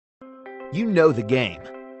You know the game.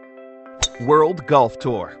 World Golf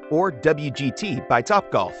Tour, or WGT by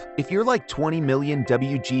Topgolf. If you're like 20 million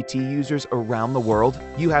WGT users around the world,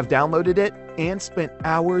 you have downloaded it and spent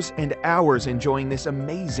hours and hours enjoying this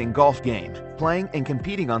amazing golf game, playing and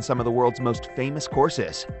competing on some of the world's most famous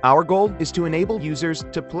courses. Our goal is to enable users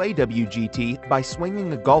to play WGT by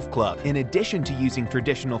swinging a golf club in addition to using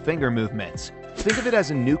traditional finger movements. Think of it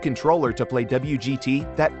as a new controller to play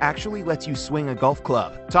WGT that actually lets you swing a golf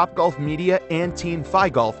club. Topgolf Media and Team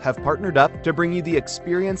Phigolf have partnered up to bring you the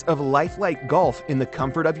experience of lifelike golf in the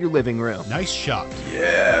comfort of your living room. Nice shot.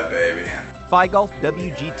 Yeah, baby. Phigolf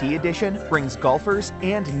WGT Edition brings golfers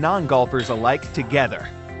and non-golfers alike together.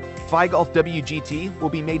 Phigolf WGT will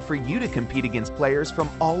be made for you to compete against players from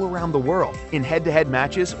all around the world in head-to-head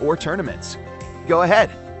matches or tournaments. Go ahead,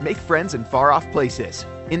 make friends in far-off places.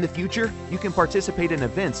 In the future, you can participate in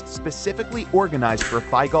events specifically organized for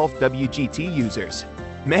Phigolf WGT users.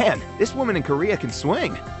 Man, this woman in Korea can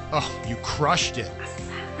swing! Oh, you crushed it.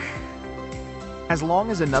 As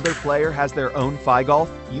long as another player has their own Phigolf,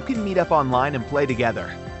 you can meet up online and play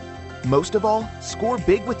together. Most of all, score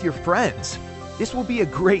big with your friends. This will be a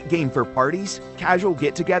great game for parties, casual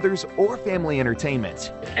get-togethers, or family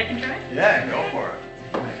entertainment. I can try? Yeah, go for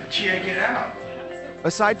it. Check it out.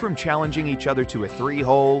 Aside from challenging each other to a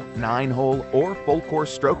 3-hole, 9-hole, or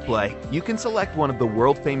full-course stroke play, you can select one of the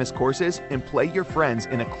world-famous courses and play your friends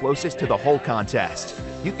in a closest-to-the-hole contest.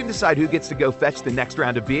 You can decide who gets to go fetch the next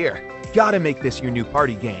round of beer. Gotta make this your new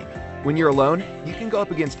party game. When you're alone, you can go up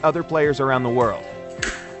against other players around the world.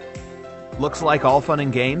 Looks like all fun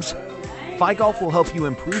and games? Phigolf will help you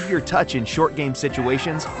improve your touch in short game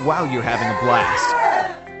situations while you're having a blast.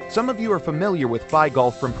 Some of you are familiar with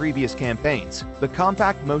Phigolf from previous campaigns, the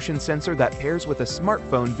compact motion sensor that pairs with a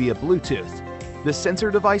smartphone via Bluetooth. The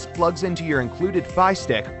sensor device plugs into your included Phi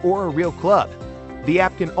stick or a real club. The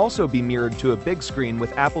app can also be mirrored to a big screen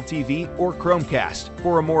with Apple TV or Chromecast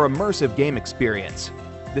for a more immersive game experience.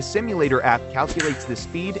 The simulator app calculates the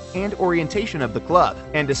speed and orientation of the club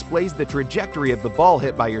and displays the trajectory of the ball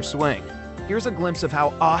hit by your swing. Here's a glimpse of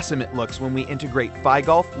how awesome it looks when we integrate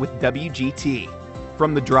Phigolf with WGT.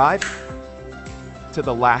 From the drive to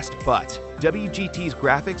the last putt, WGT's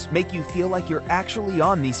graphics make you feel like you're actually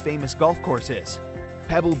on these famous golf courses.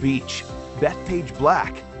 Pebble Beach, Bethpage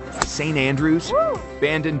Black, St. Andrews,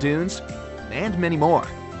 Bandon Dunes, and many more.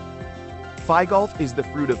 Phigolf is the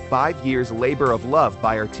fruit of 5 years' labor of love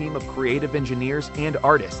by our team of creative engineers and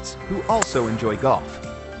artists who also enjoy golf.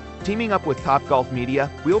 Teaming up with Topgolf Media,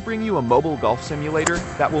 we'll bring you a mobile golf simulator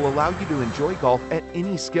that will allow you to enjoy golf at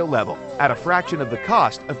any skill level at a fraction of the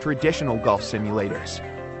cost of traditional golf simulators.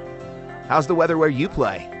 How's the weather where you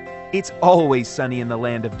play? It's always sunny in the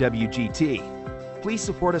land of WGT. Please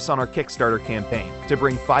support us on our Kickstarter campaign to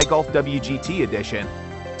bring Phigolf WGT Edition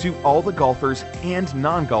to all the golfers and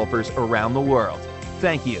non-golfers around the world.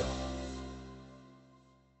 Thank you.